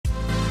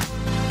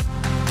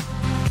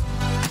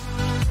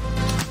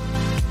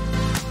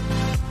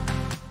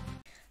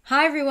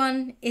Hi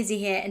everyone, Izzy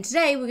here, and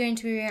today we're going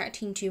to be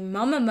reacting to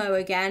MAMAMOO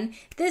again,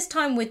 this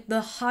time with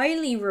the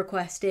highly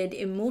requested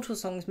Immortal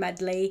songs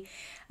medley.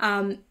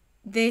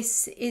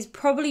 This is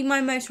probably my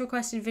most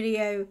requested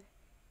video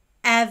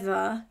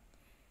ever,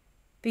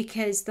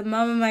 because the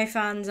MAMAMOO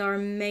fans are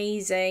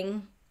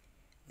amazing.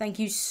 Thank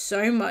you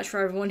so much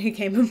for everyone who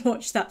came and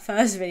watched that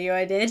first video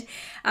I did.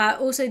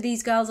 Also,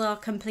 these girls are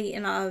complete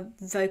in our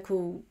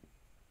vocal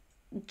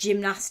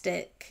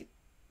gymnastic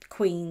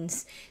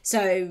queens,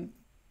 so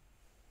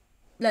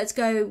let's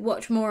go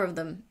watch more of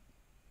them.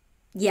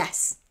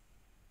 Yes.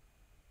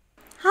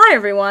 Hi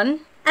everyone,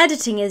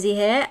 Editing Izzy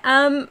here.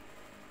 I'm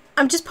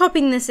just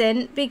popping this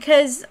in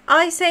because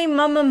I say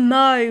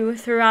MAMAMOO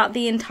throughout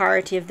the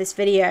entirety of this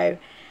video.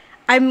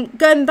 I'm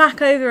going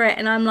back over it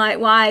and I'm like,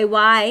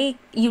 why?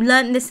 You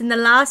learnt this in the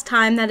last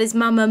time, that is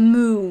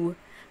MAMAMOO.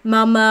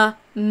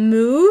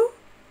 MAMAMOO?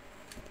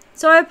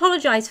 So I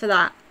apologise for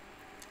that.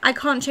 I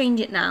can't change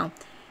it now.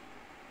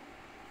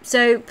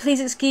 So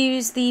please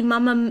excuse the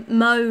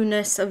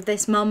MAMAMOO-ness of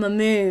this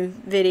MAMAMOO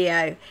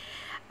video.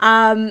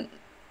 I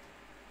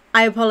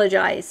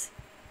apologise.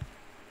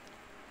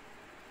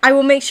 I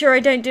will make sure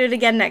I don't do it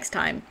again next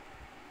time.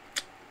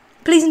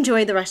 Please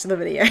enjoy the rest of the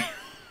video.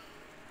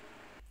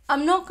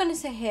 I'm not going to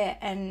sit here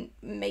and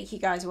make you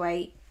guys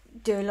wait,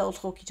 do a little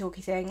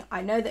talky thing.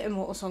 I know that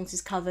Immortal Songs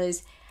is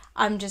covers.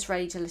 I'm just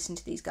ready to listen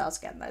to these girls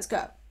again. Let's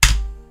go.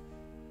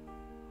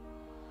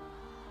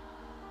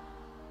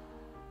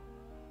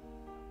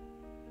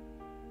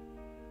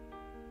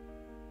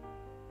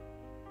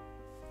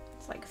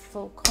 It's like a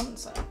full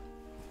concert.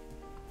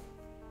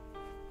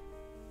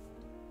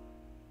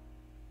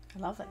 I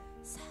love it.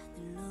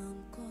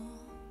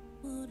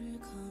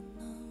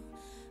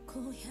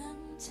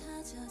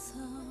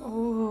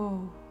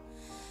 Oh.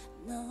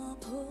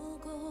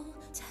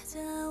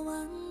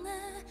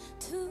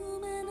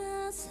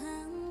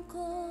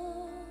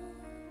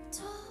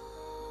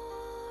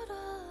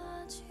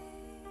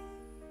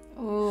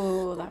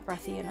 Oh, that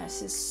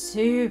breathiness is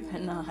super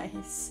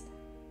nice.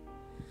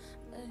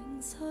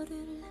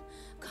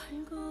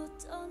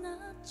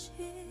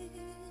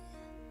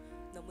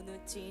 너무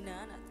늦진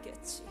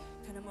않았겠지.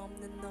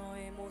 변함없는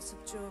너의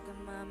모습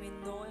조금 마음이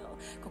놓여.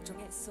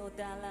 걱정해서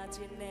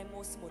달라진 내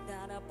모습 못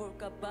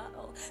알아볼까봐.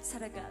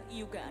 살아갈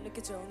이유가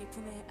느껴져. 네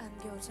품에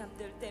안겨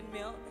잠들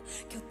때면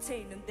곁에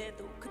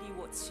있는데도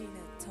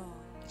그리워지는 더.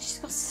 She's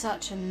got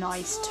such a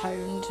nice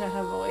tone to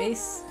her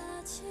voice.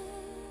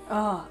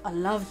 Oh, I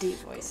love deep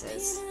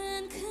voices.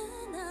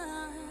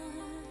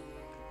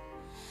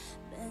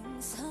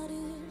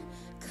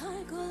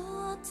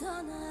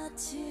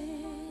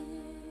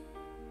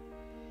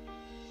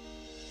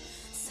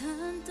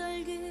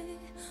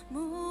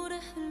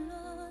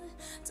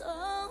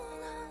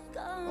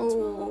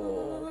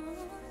 Oh,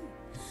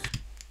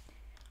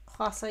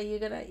 Classa, you're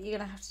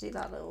gonna have to do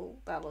that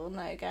little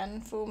note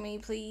again for me,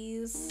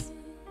 please.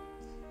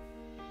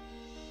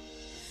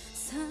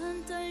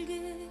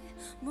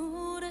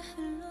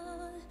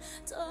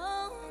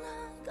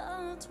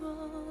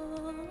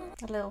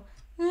 A little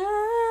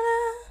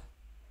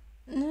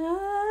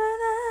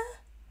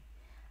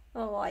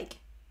like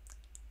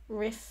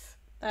riff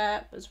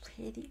that was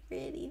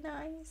really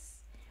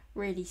nice,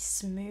 really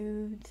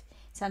smooth. It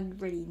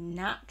sounded really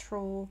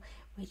natural,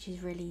 which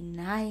is really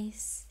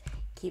nice.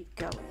 Keep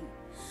going.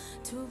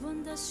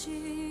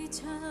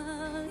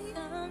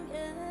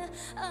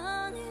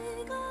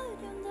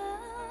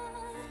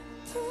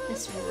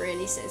 This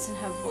really sits in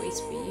her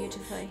voice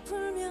beautifully.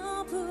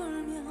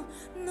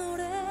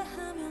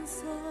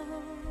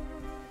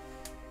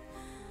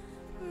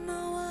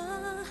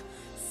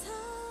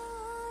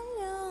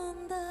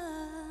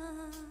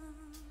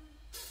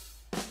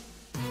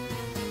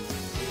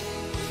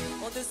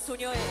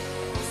 소녀의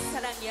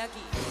사랑 이야기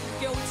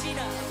겨우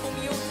지나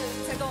봄이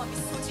오듯 다가와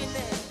미소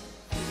짓네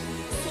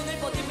손을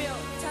뻗으며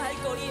닿을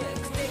거리에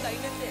그대가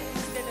있는데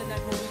그대는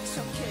날 모른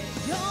척해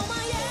You're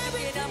my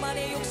everything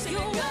나만의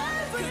욕심인가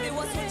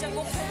그대와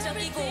손잡고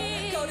팔짱이고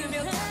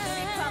걸으며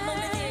단둘이 밥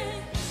먹는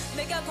일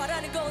내가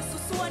바라는 건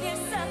소소한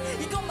일상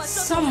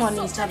이것마저 Someone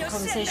needs to have a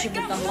conversation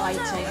with the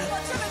lighting.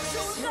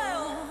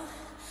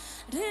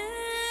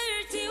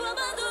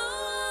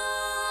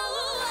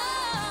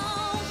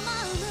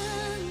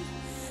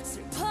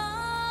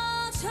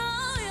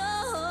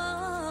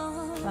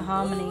 The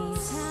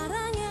harmonies in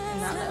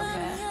that little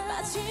bit.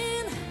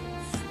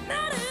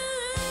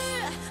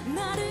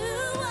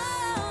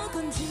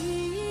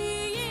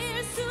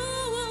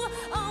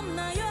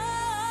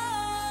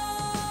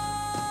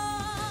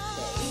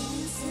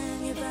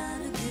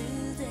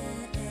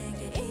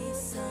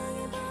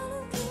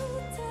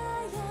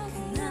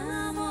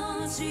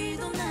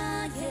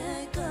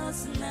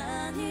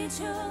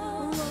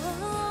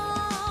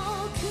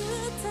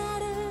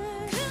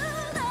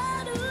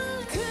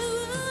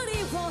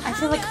 I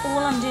feel like all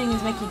I'm doing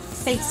is making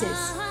faces.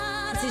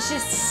 It's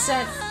just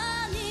so...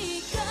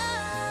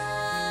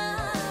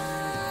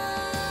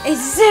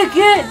 It's so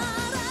good!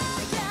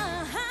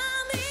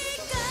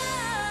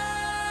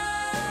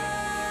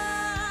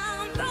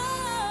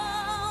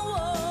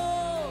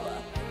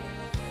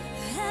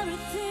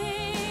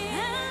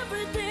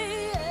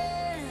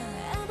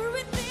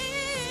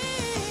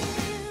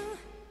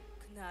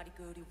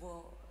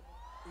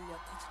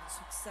 터지는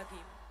속삭임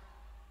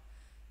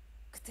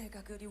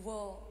그때가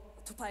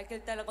그리워 두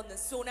발길 따라 걷는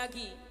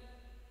소나기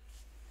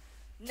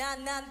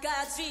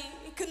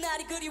난까지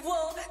그날이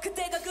그리워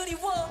그때가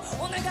그리워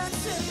오늘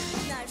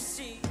같은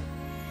날씨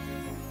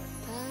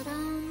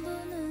바람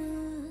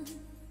부는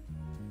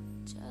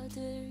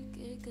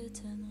저들길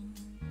끝에는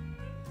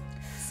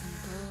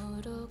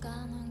산 보러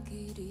가는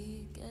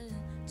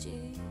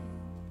길이겠지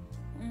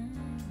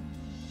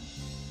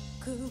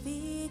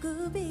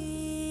구비구비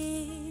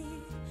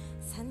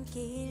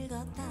산길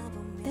걷다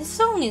보면 This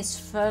song is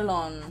full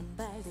on.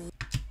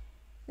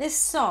 This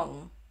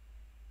song,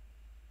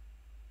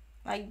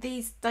 like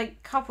these,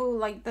 like couple,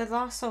 like the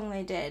last song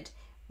they did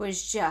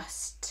was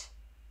just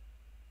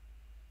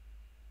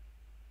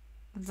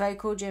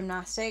vocal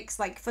gymnastics.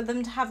 Like for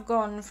them to have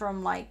gone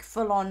from like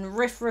full on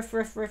riff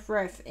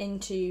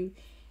into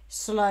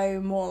slow,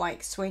 more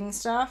like swing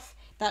stuff.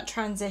 That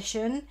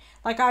transition,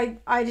 like I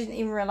didn't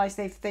even realize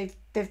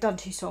they've done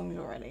 2 songs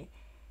already,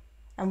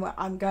 and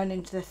I'm going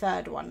into the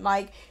 3rd one.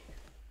 Like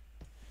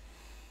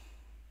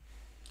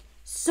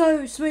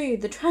so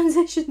smooth. The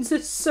transitions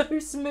are so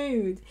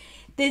smooth.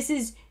 This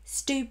is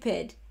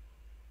stupid.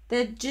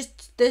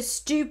 They're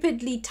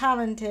stupidly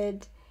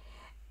talented,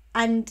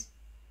 and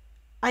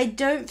I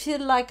don't feel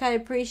like I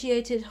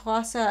appreciated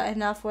Hwasa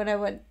enough when I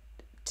went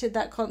to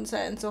that concert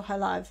and saw her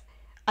live.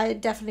 I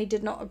definitely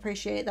did not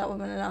appreciate that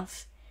woman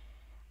enough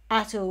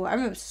at all. I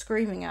remember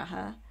screaming at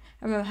her.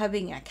 I remember her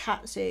being in a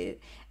catsuit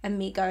and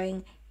me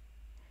going,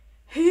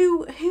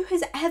 who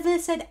has ever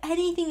said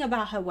anything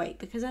about her weight?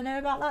 Because I know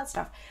about that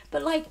stuff.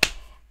 But like,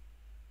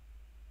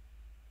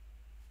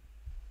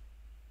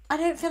 I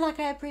don't feel like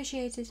I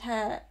appreciated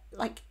her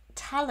like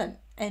talent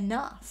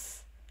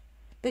enough.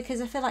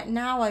 Because I feel like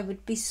now I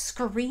would be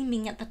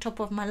screaming at the top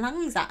of my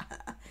lungs at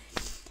her.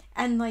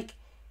 And like,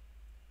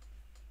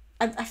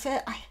 I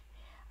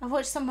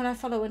watched someone I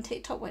follow on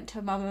TikTok went to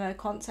a MAMAMOO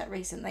concert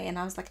recently, and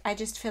I was like, I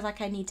just feel like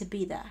I need to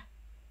be there.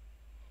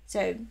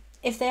 So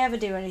if they ever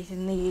do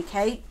anything in the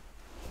UK,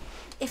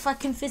 if I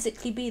can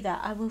physically be there,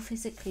 I will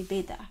physically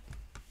be there.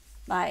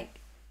 Like,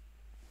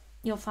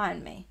 you'll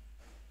find me.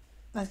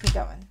 Let's keep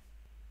going.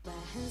 The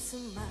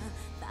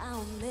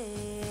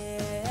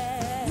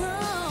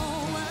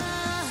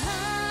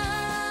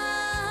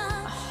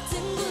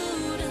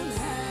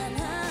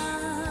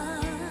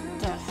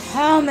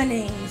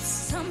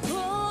harmonies.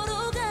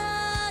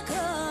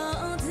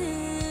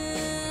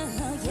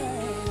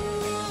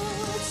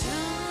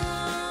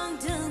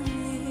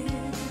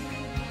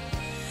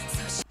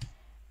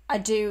 I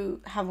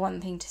do have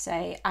one thing to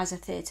say. As a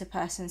theatre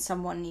person,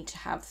 someone need to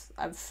have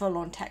a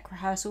full-on tech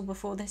rehearsal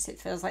before this. It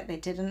feels like they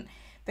didn't,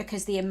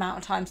 because the amount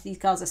of times these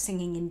girls are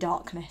singing in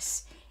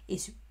darkness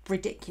is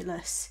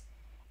ridiculous.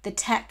 The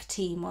tech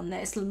team on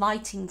this,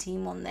 lighting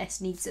team on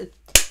this needs to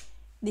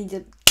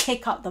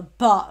kick up the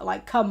butt.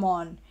 Like, come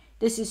on.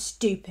 This is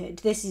stupid.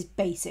 This is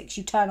basics.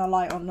 You turn a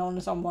light on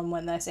someone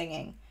when they're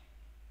singing.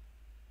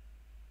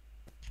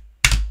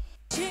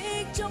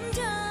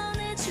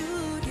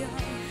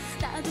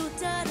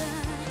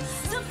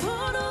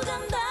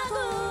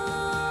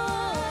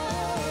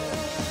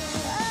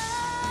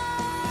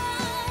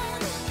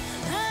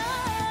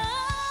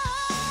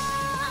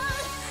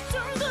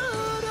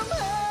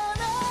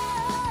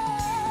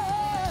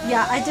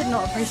 Yeah, I did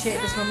not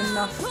appreciate this woman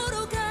enough.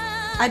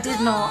 I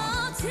did not.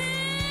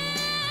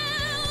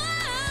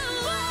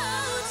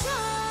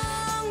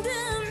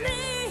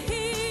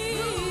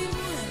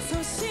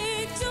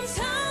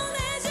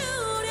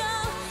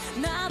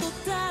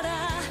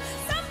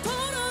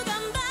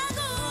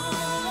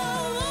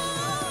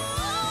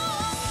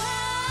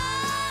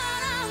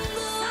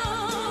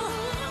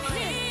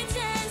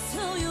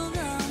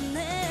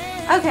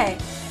 Okay.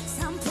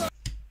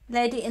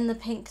 Lady in the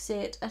pink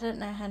suit. I don't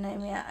know her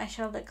name yet. I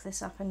shall look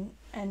this up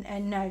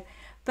and know.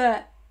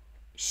 But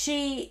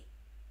she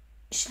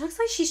looks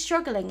like she's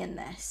struggling in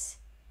this.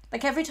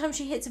 Like every time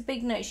she hits a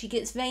big note, she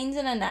gets veins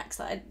in her neck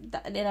that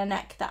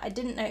I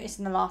didn't notice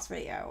in the last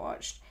video I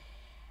watched.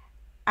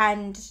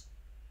 And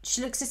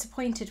she looks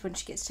disappointed when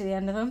she gets to the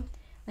end of them.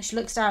 And she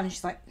looks down and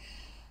she's like,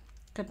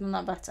 could have done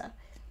that better.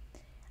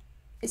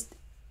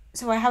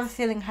 So I have a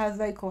feeling her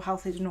vocal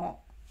health is not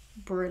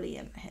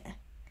brilliant here.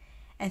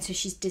 And so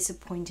she's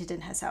disappointed in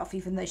herself,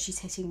 even though she's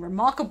hitting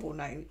remarkable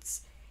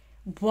notes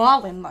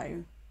while in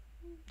low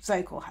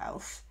vocal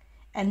health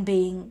and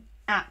being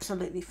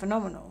absolutely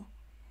phenomenal.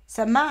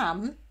 So,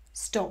 ma'am,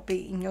 stop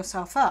beating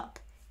yourself up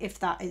if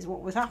that is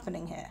what was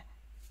happening here.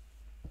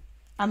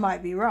 I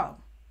might be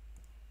wrong.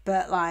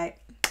 But, like,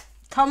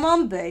 come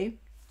on, boo.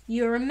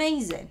 You're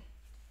amazing.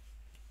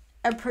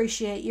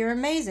 Appreciate your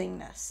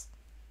amazingness.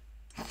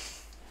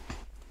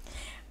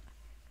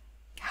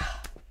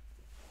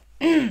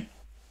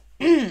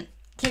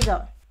 Keep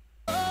going.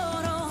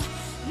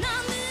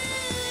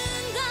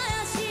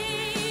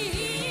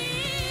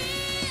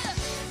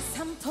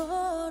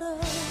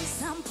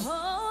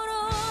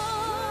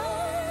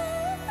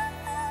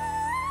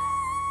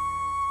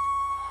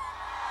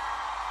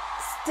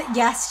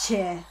 Yes,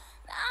 cheer.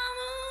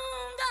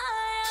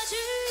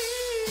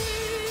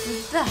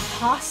 The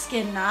husk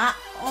in that.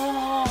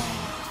 Oh.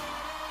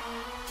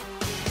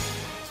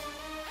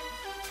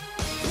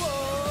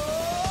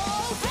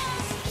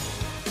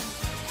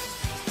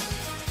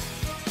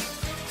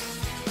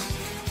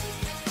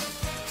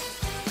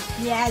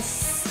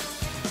 Yes.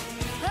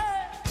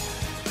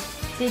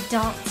 Big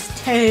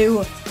dance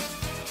too.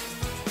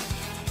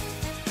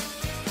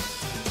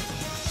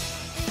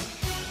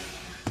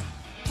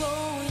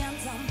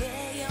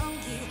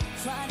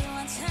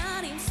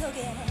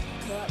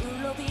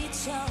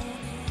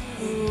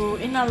 Ooh,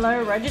 in a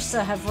low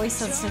register, her voice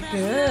sounds so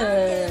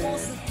good.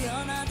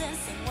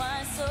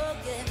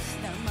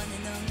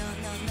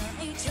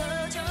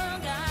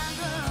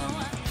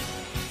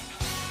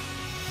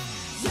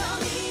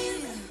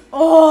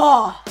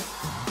 Oh,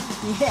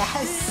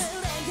 yes.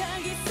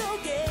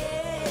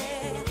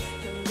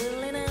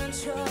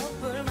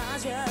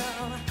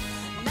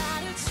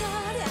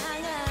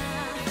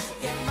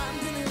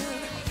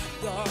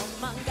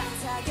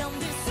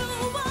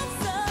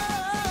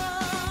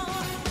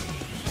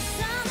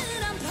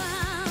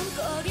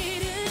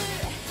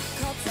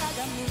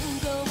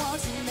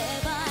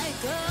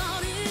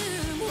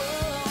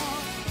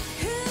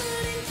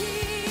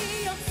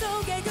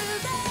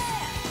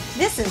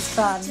 This is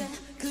fun.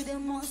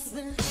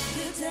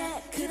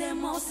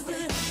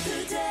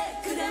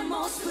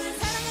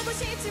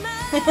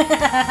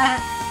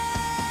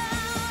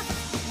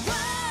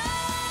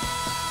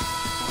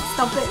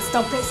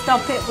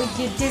 Stop it with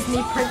your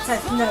Disney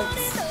princess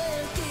notes.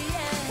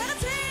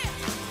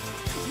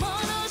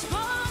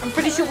 I'm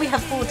pretty sure we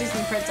have 4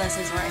 Disney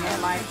princesses right here,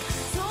 like.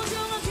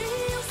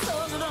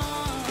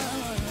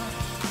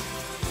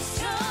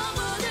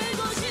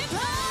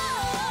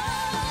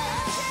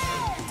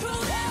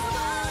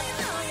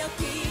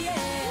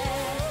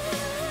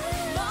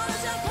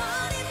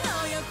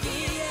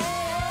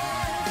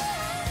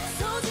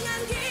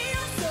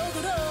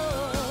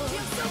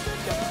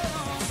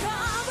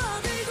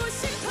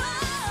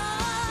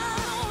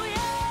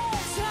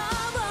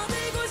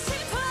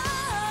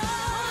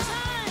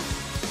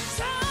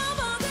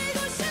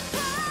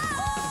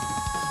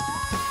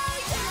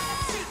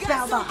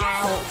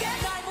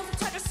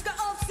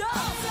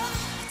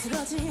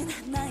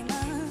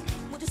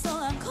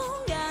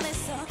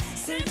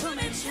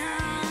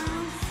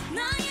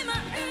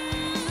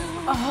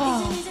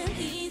 Oh.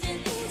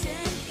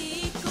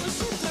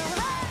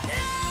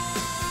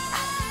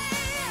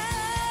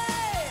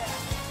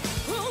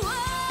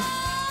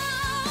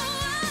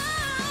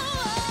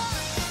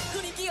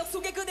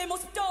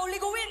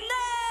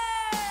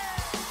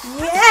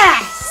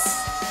 Yes!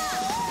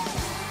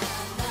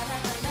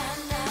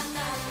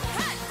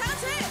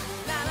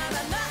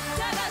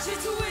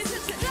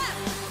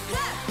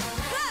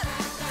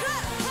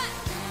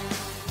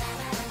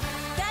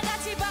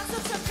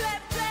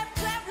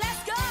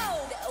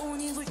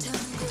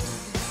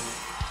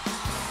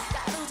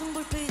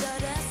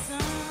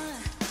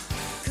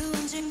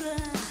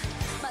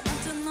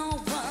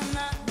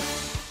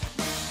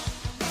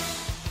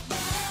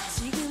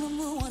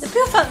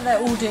 The fact that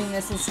they're all doing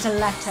this in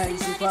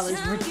stilettos as well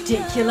is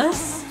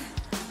ridiculous.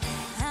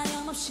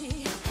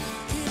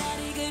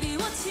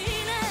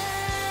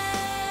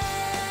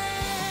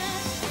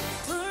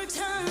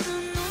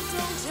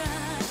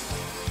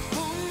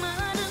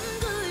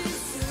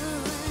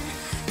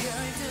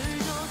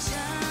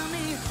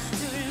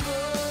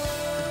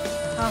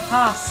 The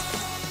husk.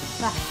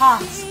 The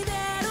husk.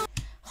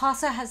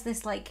 Hwasa has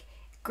this like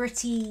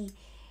gritty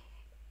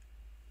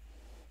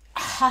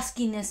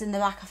huskiness in the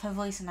back of her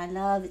voice, and I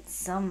love it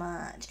so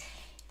much.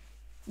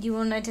 You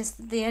will notice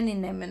that the only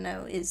name I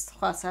know is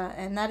Hwasa,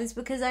 and that is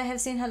because I have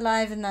seen her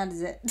live, and that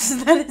is it.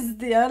 That is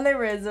the only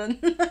reason.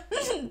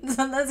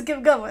 So let's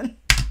keep going.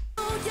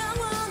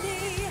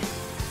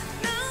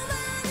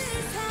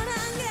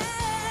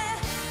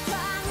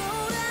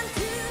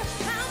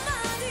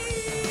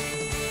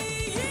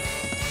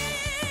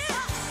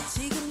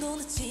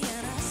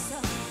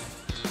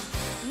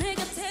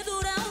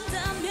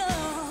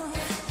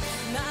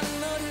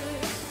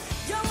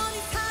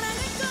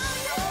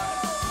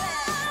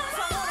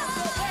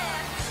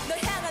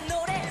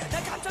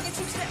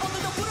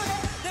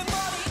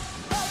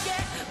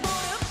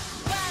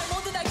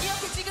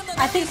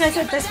 I think I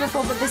said this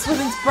before, but this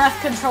woman's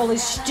breath control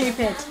is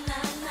stupid.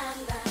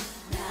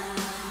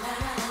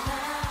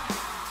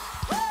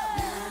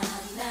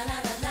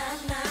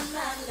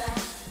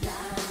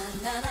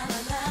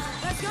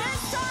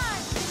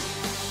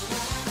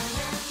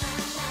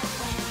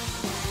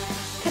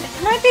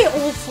 Can I be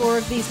all 4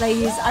 of these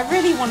ladies? I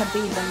really want to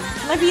be them.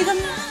 Can I be them?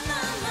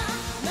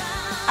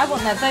 I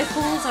want their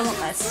vocals, I want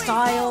their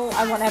style,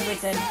 I want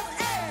everything.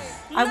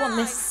 I want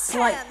this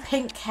slight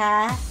pink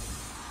hair.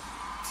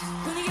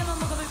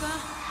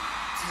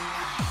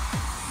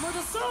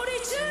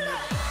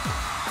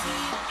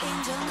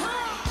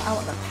 I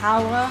want the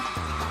power.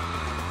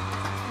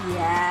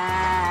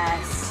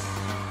 Yes.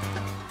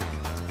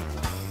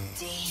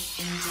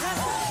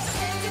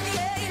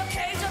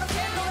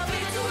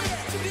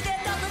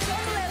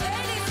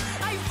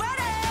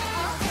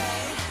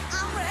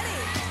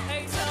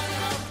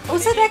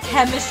 Also, their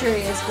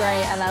chemistry is great.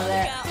 I love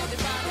it.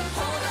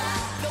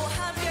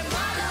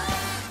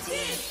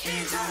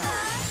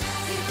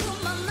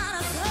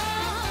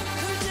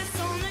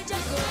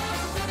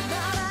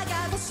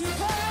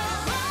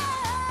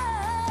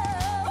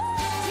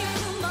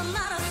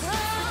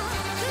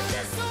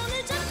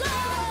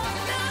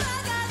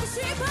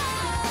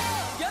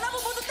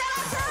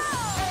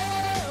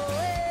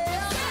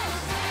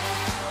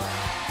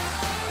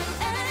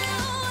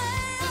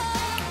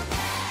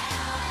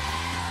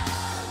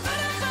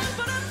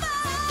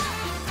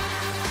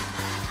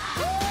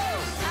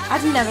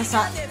 I've never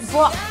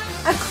what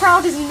a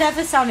crowd has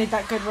never sounded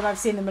that good when I've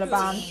seen them in a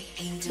band.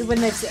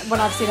 When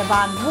I've seen a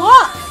band.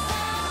 What?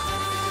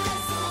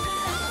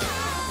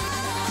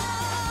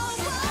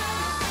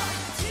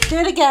 Do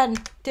it again.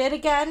 Do it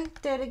again.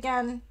 Do it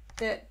again.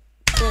 Do it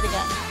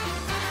again.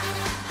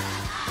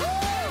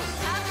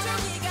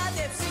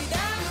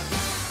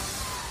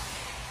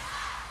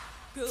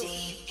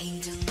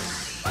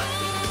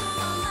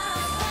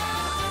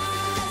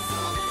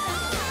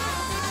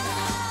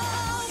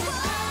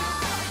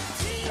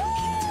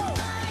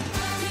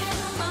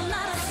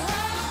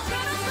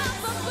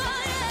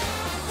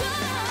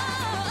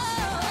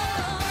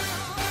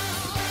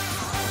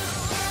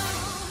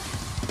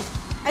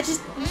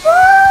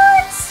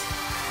 What?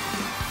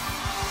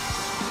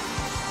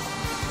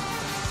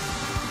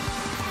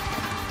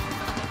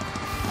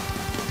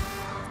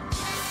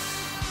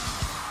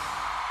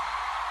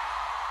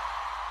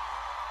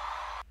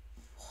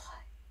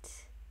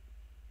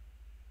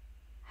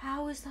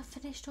 How is that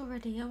finished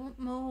already? I want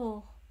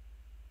more.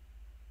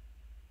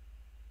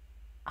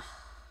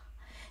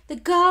 The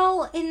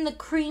girl in the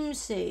cream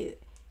suit,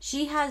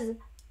 she has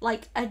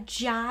like a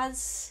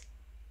jazz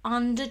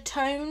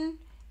undertone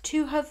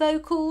to her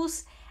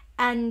vocals,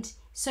 and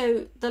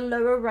so the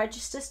lower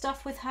register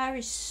stuff with her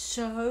is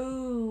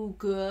so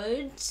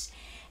good.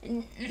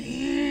 And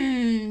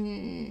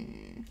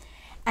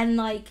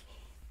like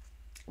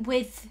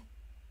with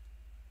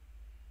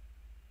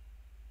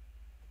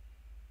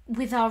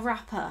our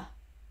rapper,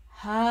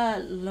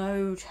 her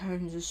low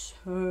tones are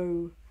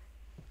so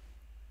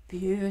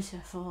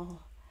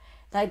beautiful.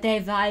 Like they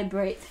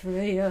vibrate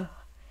through you.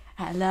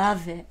 I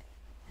love it.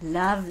 I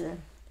love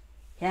them.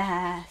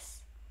 Yes.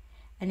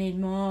 I need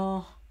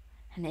more.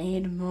 I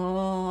need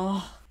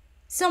more.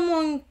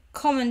 Someone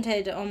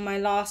commented on my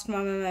last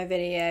MAMAMOO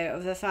video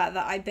of the fact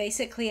that I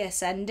basically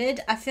ascended.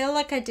 I feel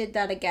like I did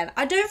that again.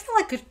 I don't feel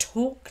like I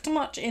talked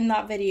much in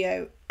that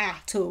video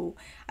at all.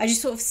 I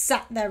just sort of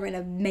sat there in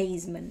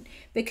amazement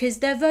because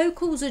their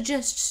vocals are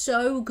just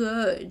so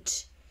good.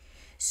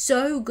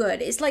 So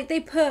good. It's like they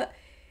put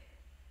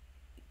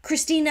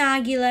Christina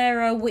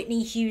Aguilera,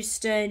 Whitney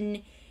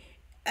Houston,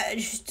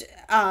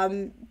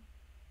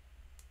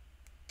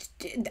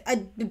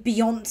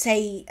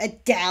 Beyonce,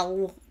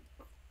 Adele,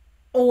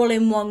 all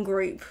in one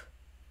group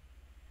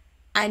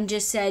and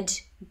just said,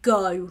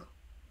 go.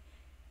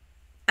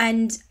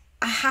 And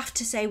I have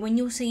to say, when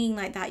you're singing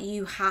like that,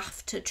 you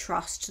have to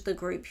trust the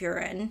group you're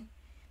in.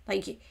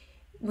 Like,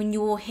 when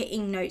you're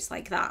hitting notes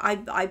like that,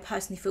 I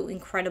personally feel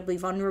incredibly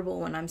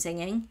vulnerable when I'm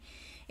singing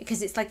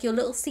because it's like your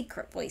little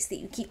secret voice that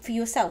you keep for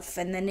yourself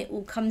and then it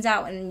all comes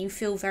out and you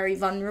feel very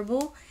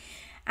vulnerable.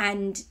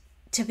 And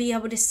to be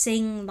able to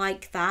sing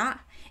like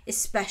that,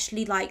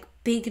 especially like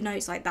big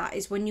notes like that,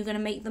 is when you're going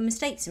to make the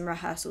mistakes in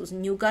rehearsals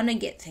and you're going to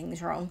get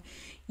things wrong.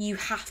 You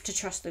have to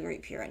trust the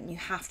group you're in. You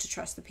have to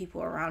trust the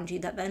people around you,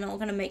 that they're not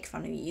going to make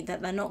fun of you,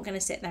 that they're not going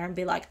to sit there and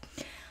be like,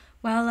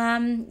 well,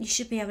 you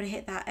should be able to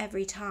hit that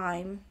every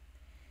time.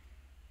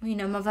 You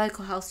know, my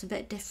vocal health's a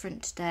bit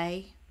different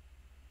today.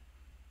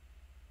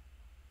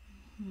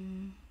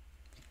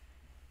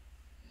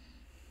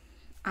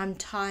 I'm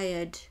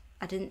tired.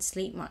 I didn't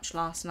sleep much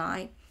last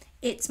night.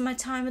 It's my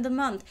time of the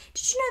month.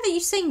 Did you know that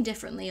you sing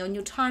differently on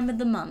your time of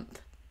the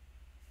month?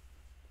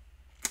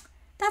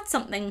 That's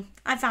something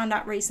I found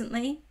out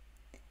recently.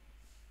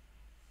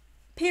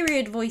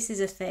 Period voice is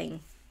a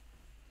thing.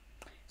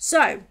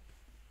 So,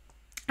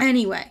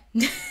 anyway.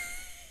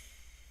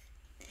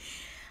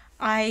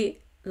 I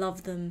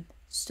love them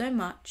so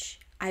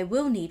much. I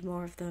will need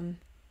more of them.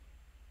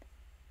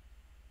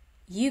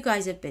 You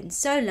guys have been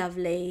so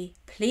lovely.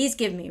 Please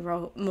give me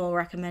more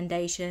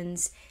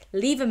recommendations.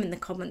 Leave them in the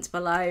comments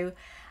below.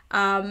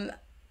 I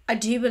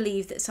do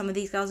believe that some of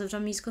these girls have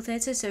done musical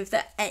theatre, so if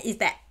is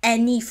there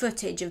any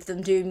footage of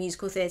them doing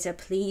musical theatre,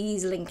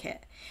 please link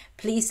it.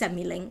 Please send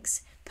me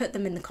links. Put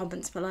them in the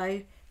comments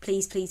below.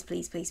 Please, please,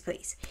 please, please,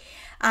 please.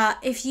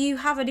 If you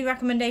have any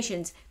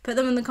recommendations, put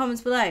them in the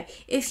comments below.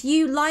 If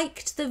you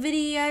liked the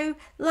video,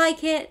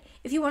 like it.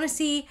 If you want to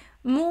see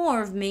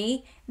more of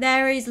me,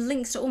 there is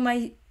links to all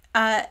my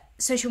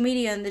social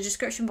media in the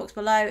description box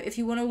below. If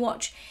you want to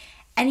watch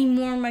any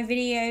more of my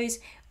videos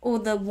or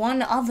the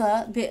one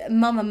other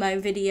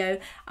MAMAMOO video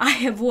I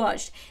have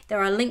watched,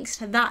 there are links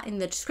to that in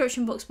the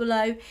description box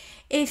below.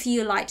 If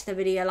you liked the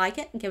video, like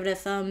it, give it a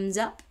thumbs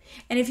up.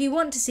 And if you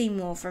want to see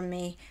more from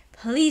me,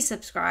 please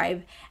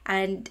subscribe,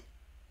 and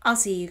I'll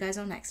see you guys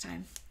all next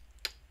time.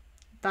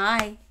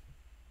 Bye.